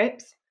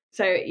scripts.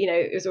 So,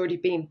 it was already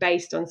being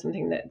based on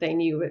something that they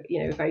knew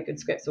were, very good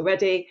scripts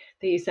already.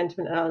 They used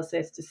sentiment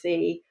analysis to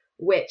see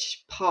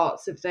which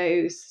parts of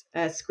those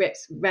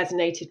scripts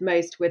resonated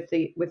most with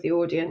the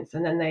audience,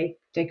 and then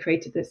they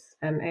created this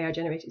AI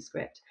generated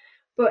script.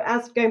 But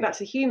as going back to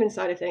the human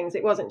side of things,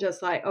 it wasn't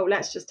just like, oh,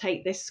 let's just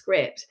take this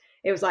script.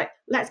 It was like,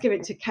 let's give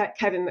it to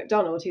Kevin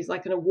MacDonald, who's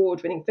like an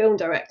award-winning film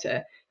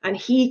director, and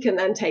he can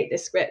then take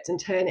this script and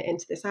turn it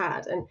into this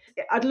ad. And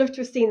I'd love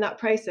to have seen that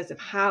process of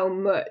how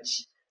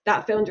much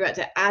that film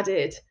director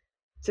added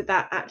to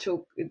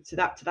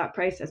that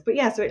process. But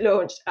yeah, so it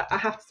launched. I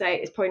have to say,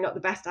 it's probably not the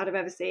best ad I've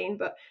ever seen,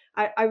 but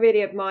I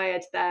really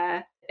admired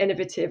their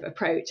innovative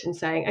approach and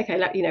saying, okay,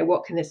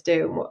 what can this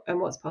do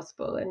and what's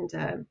possible. And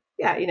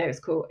it's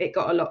cool. It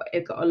got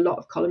a lot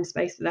of column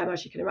space for them,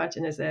 as you can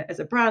imagine, as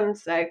a brand.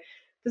 So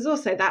there's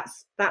also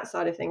that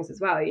side of things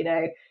as well.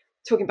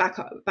 Talking back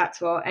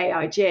to our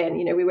AI gin,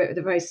 we work with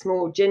a very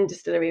small gin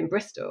distillery in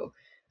Bristol,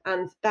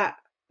 and that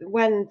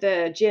when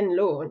the gin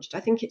launched, I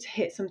think it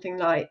hit something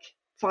like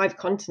 5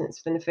 continents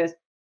within the first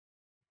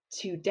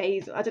 2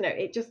 days. I don't know.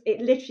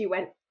 It literally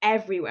went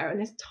everywhere.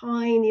 And this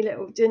tiny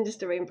little gin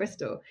distillery in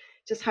Bristol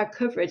just had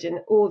coverage in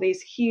all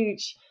these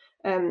huge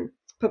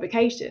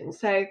publications.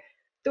 So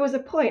there was a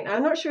point.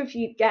 I'm not sure if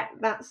you get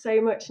that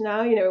so much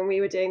now. When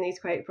we were doing these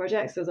creative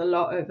projects, there was a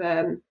lot of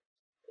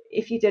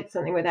if you did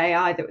something with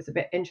AI that was a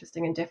bit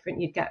interesting and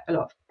different, you'd get a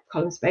lot of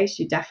column space.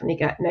 You'd definitely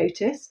get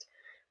noticed.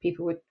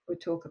 People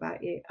would talk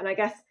about you. And I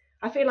guess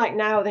I feel like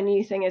now the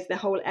new thing is the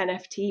whole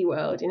NFT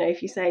world.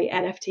 If you say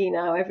NFT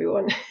now,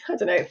 everyone, I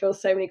don't know, it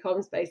fills so many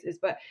column spaces.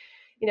 But,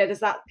 there's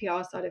that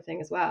PR side of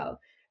thing as well.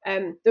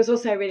 There was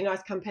also a really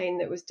nice campaign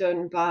that was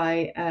done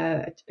by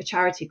a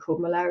charity called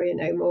Malaria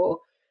No More.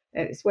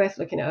 It's worth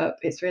looking it up.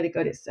 It's really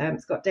good.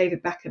 It's got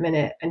David Beckham in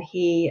it, and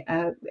he,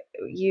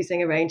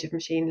 using a range of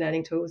machine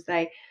learning tools,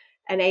 they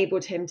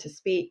enabled him to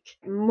speak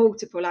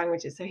multiple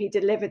languages. So he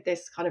delivered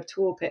this kind of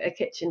talk at a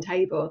kitchen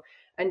table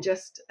and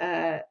just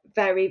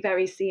very,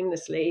 very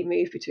seamlessly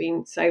moved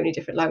between so many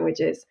different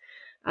languages.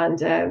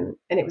 And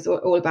it was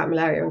all about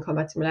malaria and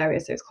combating malaria.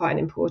 So it's quite an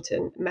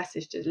important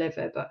message to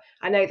deliver. But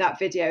I know that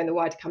video and the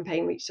wider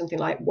campaign reached something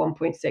like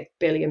 1.6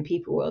 billion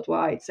people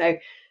worldwide. So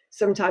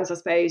sometimes I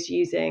suppose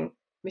using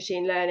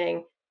machine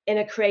learning in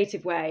a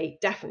creative way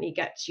definitely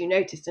gets you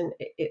noticed. And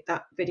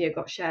that video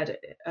got shared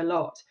a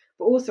lot.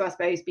 But also, I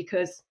suppose,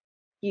 because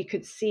you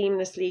could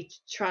seamlessly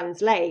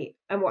translate,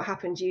 and what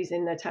happened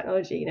using the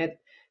technology,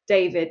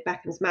 David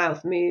Beckham's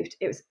mouth moved.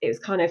 It was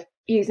kind of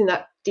using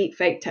that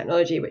deepfake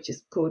technology, which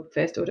is called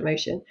first order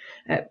motion,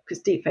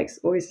 because deepfake's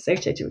always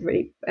associated with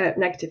really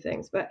negative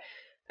things. But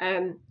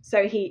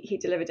so he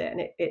delivered it,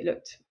 and it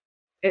looked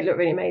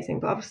really amazing.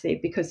 But obviously,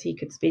 because he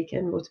could speak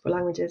in multiple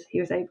languages, he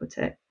was able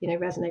to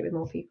resonate with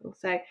more people.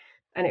 So,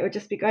 and it would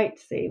just be great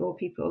to see more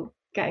people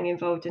getting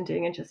involved and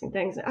doing interesting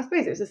things. And I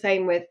suppose it was the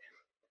same with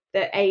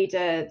the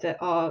Ada, that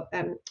our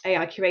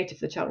AI curator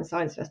for the Cheltenham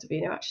Science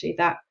Festival. Actually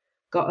that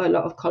got a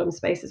lot of column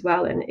space as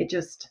well, and it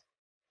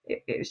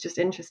was just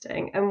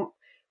interesting. And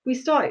we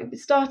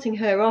starting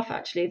her off,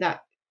 actually,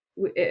 that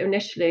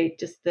initially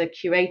just the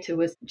curator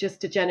was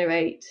just to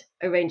generate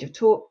a range of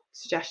talk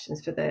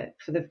suggestions for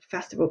the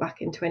festival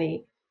back in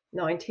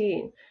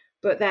 2019.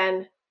 But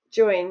then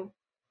during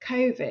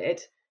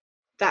COVID,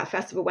 that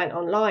festival went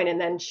online,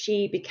 and then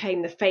she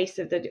became the face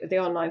of the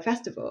online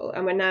festival.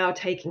 And we're now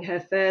taking her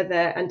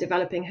further and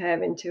developing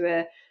her into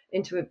a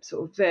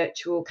sort of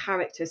virtual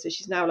character. So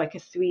she's now like a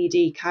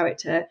 3D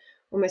character,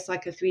 almost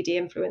like a 3D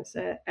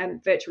influencer,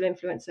 virtual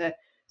influencer.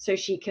 So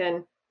she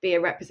can be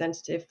a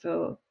representative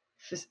for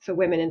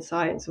women in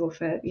science, or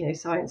for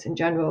science in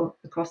general,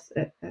 across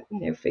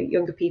for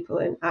younger people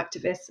and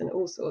activists and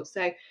all sorts.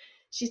 So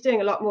she's doing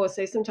a lot more.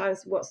 So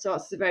sometimes what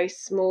starts as a very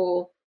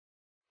small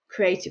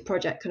creative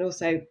project can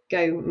also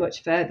go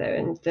much further.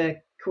 And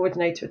the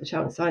coordinator of the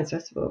Cheltenham Science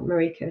Festival,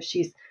 Marika,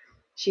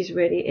 she's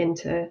really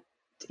into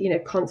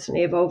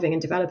constantly evolving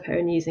and developing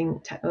and using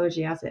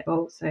technology as it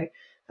evolves. So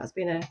that's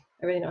been a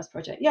really nice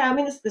project. Yeah, I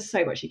mean, there's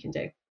so much you can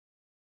do.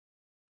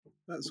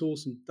 That's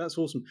awesome.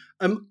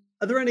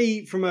 Are there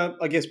any, from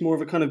I guess more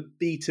of a kind of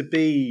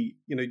B2B,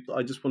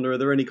 I just wonder, are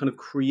there any kind of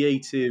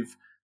creative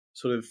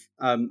sort of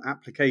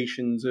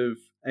applications of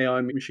AI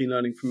and machine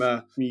learning from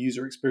a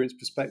user experience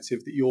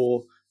perspective that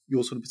you're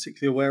sort of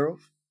particularly aware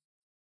of?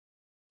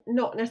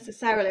 Not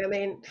necessarily. I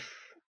mean,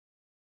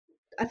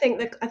 I think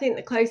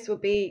the close will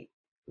be,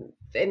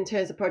 in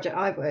terms of project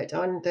I've worked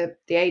on, the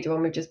Ada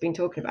one we've just been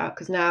talking about,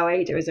 because now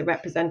Ada is a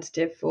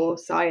representative for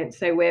science.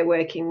 So we're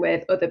working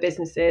with other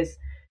businesses.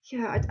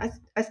 Yeah,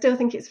 I still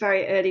think it's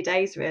very early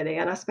days, really.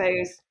 And I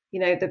suppose,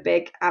 the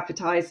big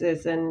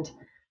advertisers and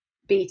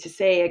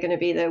B2C are going to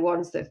be the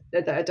ones that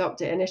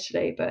adopt it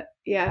initially. But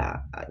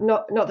yeah,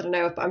 not that I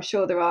know of, but I'm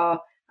sure there are.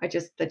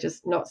 They're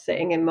just not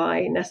sitting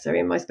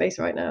necessarily in my space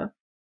right now.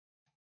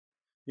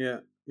 Yeah,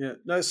 yeah.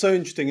 No, it's so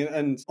interesting.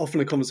 And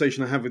often a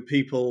conversation I have with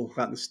people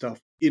about this stuff,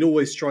 it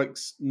always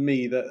strikes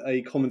me that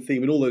a common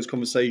theme in all those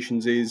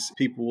conversations is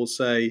people will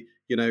say,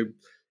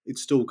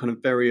 it's still kind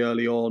of very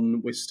early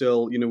on. We're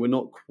still, we're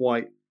not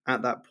quite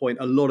at that point.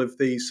 A lot of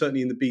these,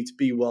 certainly in the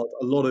B2B world,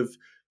 a lot of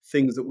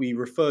things that we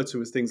refer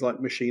to as things like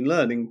machine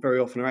learning very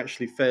often are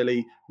actually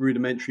fairly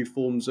rudimentary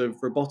forms of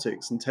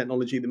robotics and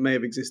technology that may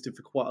have existed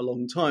for quite a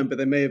long time, but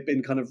they may have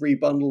been kind of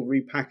rebundled,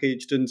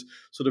 repackaged, and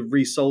sort of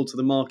resold to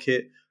the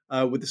market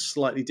with a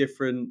slightly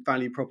different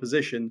value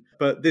proposition.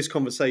 But this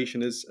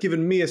conversation has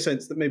given me a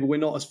sense that maybe we're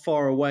not as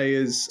far away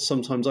as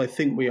sometimes I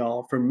think we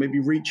are from maybe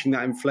reaching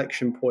that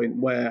inflection point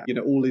where,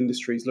 all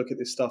industries look at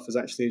this stuff as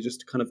actually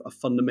just kind of a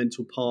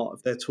fundamental part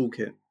of their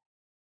toolkit.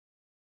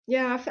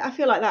 Yeah, I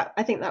feel like that.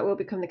 I think that will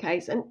become the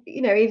case. And,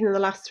 even in the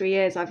last 3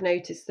 years, I've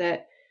noticed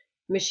that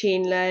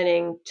machine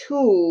learning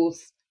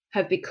tools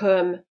have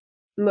become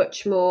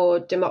much more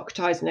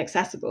democratized and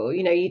accessible.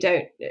 You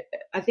don't,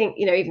 I think,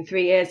 even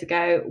 3 years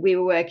ago, we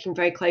were working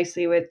very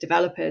closely with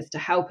developers to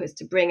help us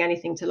to bring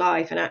anything to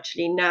life. And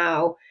actually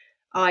now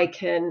I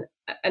can,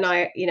 and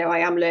I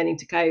am learning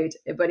to code,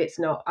 but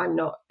I'm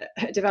not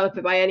a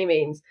developer by any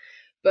means,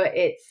 but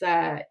it's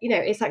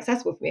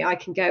accessible for me. I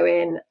can go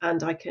in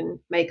and I can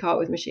make art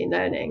with machine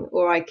learning,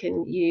 or I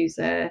can use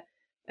a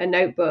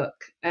notebook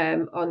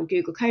on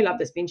Google Colab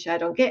that's been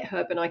shared on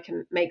GitHub, and I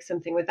can make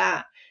something with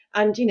that.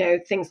 And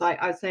things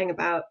like I was saying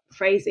about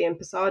Phrasee and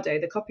Pasado,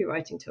 the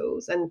copywriting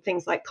tools, and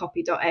things like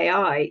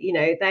copy.ai,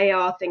 they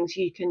are things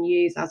you can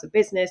use as a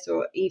business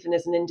or even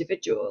as an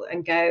individual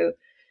and go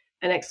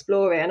and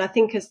explore it. And I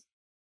think as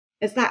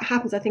that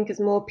happens, I think as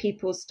more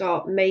people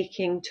start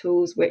making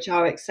tools which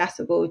are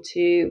accessible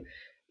to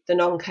the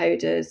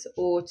non-coders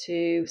or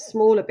to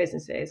smaller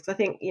businesses, because I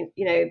think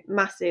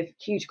massive,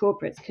 huge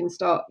corporates can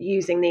start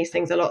using these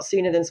things a lot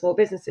sooner than small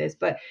businesses.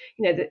 But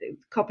the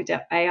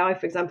copy.ai,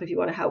 for example, if you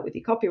want to help with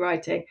your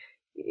copywriting,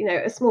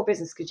 a small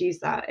business could use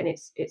that, and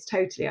it's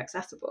totally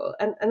accessible.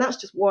 And that's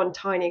just one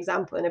tiny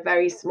example in a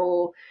very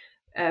small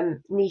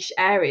niche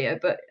area.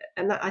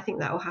 And I think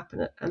that will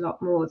happen a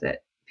lot more, that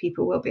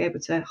people will be able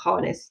to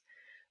harness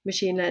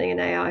machine learning and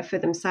AI for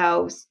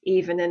themselves,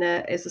 even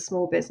as a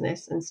small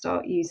business, and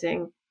start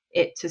using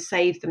it to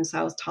save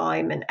themselves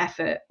time and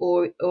effort,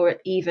 or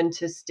even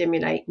to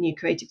stimulate new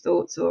creative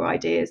thoughts or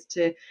ideas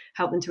to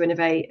help them to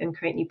innovate and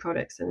create new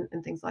products and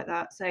things like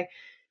that. So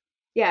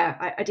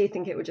yeah, I do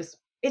think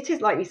it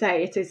is, like you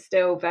say, it is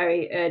still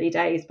very early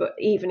days, but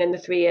even in the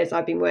 3 years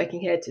I've been working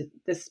here,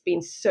 there's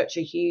been such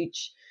a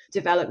huge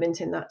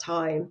development in that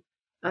time.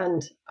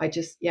 And I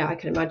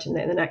can imagine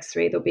that in the next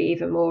three, there'll be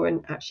even more.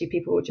 And actually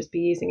people will just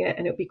be using it,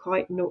 and it'll be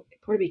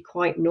probably be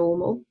quite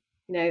normal,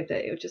 that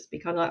it'll just be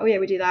kind of like, oh yeah,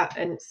 we do that.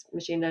 And it's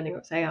machine learning or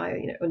it's AI,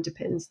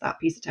 underpins that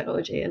piece of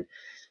technology. And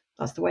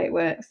that's the way it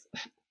works.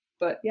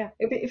 But yeah,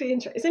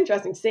 it's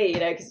interesting to see,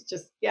 because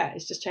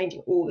it's just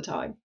changing all the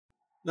time.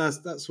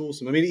 That's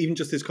awesome. I mean, even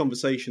just this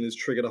conversation has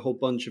triggered a whole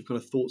bunch of kind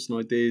of thoughts and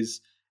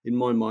ideas in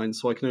my mind.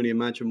 So I can only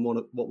imagine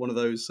what one of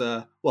those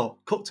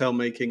cocktail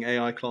making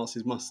AI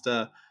classes must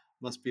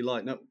be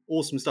like. No,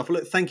 awesome stuff.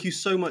 Look, thank you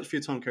so much for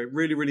your time, Kerry.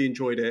 Really, really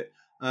enjoyed it.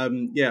 I've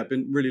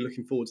been really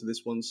looking forward to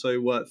this one.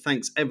 So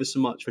thanks ever so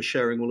much for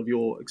sharing all of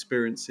your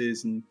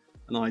experiences and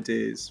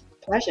ideas.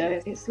 Pleasure.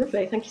 It's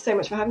lovely. Thank you so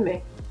much for having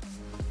me.